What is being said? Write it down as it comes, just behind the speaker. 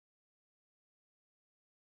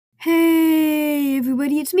Hey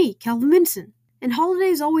everybody, it's me, Benson. And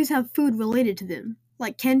holidays always have food related to them,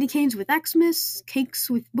 like candy canes with Xmas,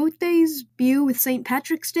 cakes with birthdays, beer with St.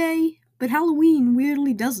 Patrick's Day, but Halloween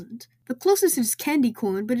weirdly doesn't. The closest is candy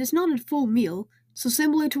corn, but it's not a full meal, so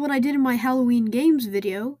similar to what I did in my Halloween games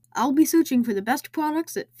video, I'll be searching for the best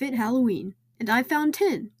products that fit Halloween. And I found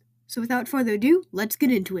 10. So without further ado, let's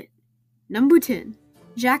get into it. Number 10.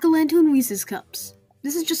 Jack-o'-lantern Reese's Cups.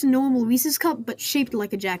 This is just a normal Reese's Cup, but shaped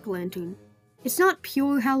like a jack-o'-lantern. It's not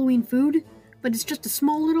pure Halloween food, but it's just a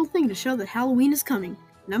small little thing to show that Halloween is coming.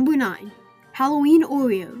 Number 9. Halloween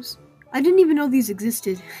Oreos. I didn't even know these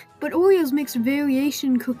existed, but Oreos makes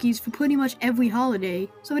variation cookies for pretty much every holiday,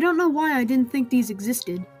 so I don't know why I didn't think these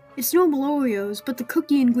existed. It's normal Oreos, but the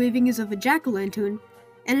cookie engraving is of a jack-o'-lantern,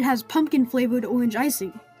 and it has pumpkin-flavored orange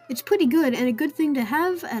icing. It's pretty good and a good thing to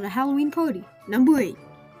have at a Halloween party. Number 8.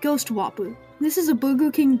 Ghost Whopper. This is a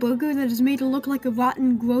Burger King burger that is made to look like a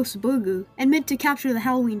rotten, gross burger, and meant to capture the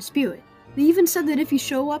Halloween spirit. They even said that if you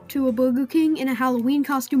show up to a Burger King in a Halloween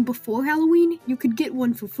costume before Halloween, you could get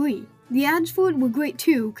one for free. The ads for it were great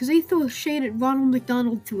too, because they throw shade at Ronald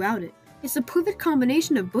McDonald throughout it. It's the perfect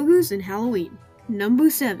combination of burgers and Halloween.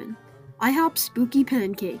 Number 7. IHOP Spooky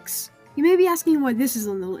Pancakes. You may be asking why this is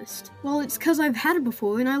on the list. Well, it's because I've had it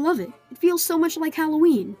before and I love it. It feels so much like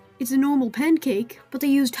Halloween. It's a normal pancake, but they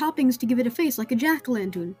use toppings to give it a face like a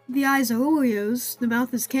jack-o'-lantern. The eyes are Oreos, the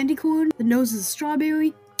mouth is candy corn, the nose is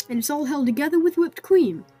strawberry, and it's all held together with whipped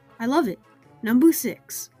cream. I love it. Number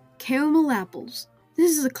 6. Caramel Apples.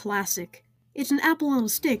 This is a classic. It's an apple on a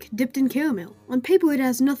stick dipped in caramel. On paper it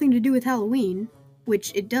has nothing to do with Halloween,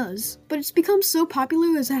 which it does, but it's become so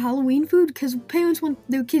popular as a Halloween food because parents want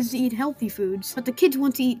their kids to eat healthy foods, but the kids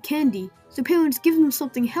want to eat candy, so parents give them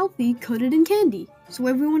something healthy coated in candy, so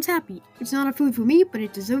everyone's happy. It's not a food for me, but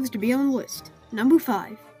it deserves to be on the list. Number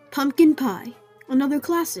 5. Pumpkin Pie. Another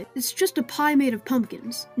classic. It's just a pie made of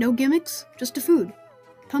pumpkins. No gimmicks, just a food.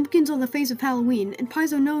 Pumpkins are the face of Halloween, and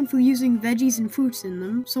pies are known for using veggies and fruits in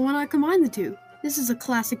them, so why not combine the two? This is a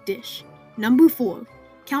classic dish. Number 4.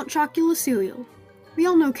 Count Chocula Cereal. We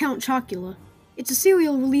all know Count Chocula. It's a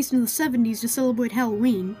cereal released in the 70s to celebrate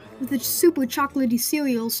Halloween, with a super chocolatey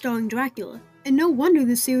cereal starring Dracula. And no wonder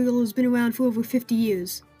this cereal has been around for over 50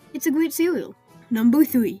 years. It's a great cereal. Number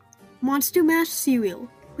 3. Monster Mash Cereal.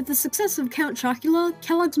 With the success of Count Chocula,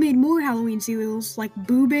 Kellogg's made more Halloween cereals like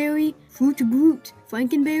Boo Berry, Fruit Groot,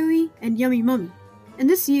 Frankenberry, and Yummy Mummy. And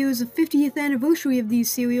this year is the 50th anniversary of these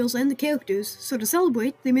cereals and the characters, so to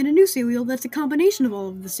celebrate, they made a new cereal that's a combination of all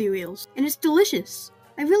of the cereals. And it's delicious!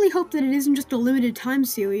 I really hope that it isn't just a limited time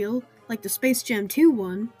cereal, like the Space Jam 2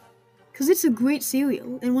 one, because it's a great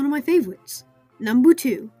cereal and one of my favorites. Number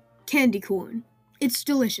 2. Candy corn. It's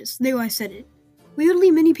delicious, there I said it. Weirdly,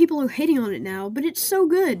 many people are hating on it now, but it's so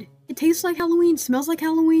good. It tastes like Halloween, smells like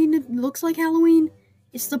Halloween, it looks like Halloween.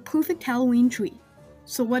 It's the perfect Halloween treat.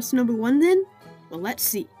 So what's number 1 then? Well, let's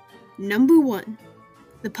see. Number 1.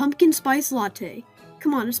 The Pumpkin Spice Latte.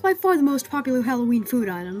 Come on, it's by far the most popular Halloween food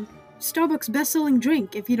item. Starbucks' best-selling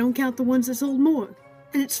drink, if you don't count the ones that sold more.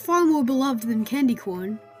 And it's far more beloved than candy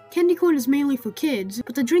corn. Candy corn is mainly for kids,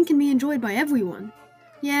 but the drink can be enjoyed by everyone.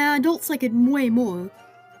 Yeah, adults like it way more.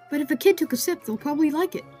 But if a kid took a sip, they'll probably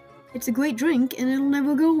like it. It's a great drink, and it'll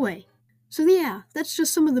never go away. So yeah, that's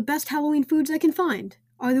just some of the best Halloween foods I can find.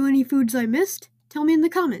 Are there any foods I missed? Tell me in the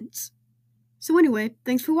comments. So anyway,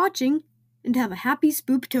 thanks for watching, and have a happy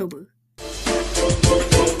Spooptober.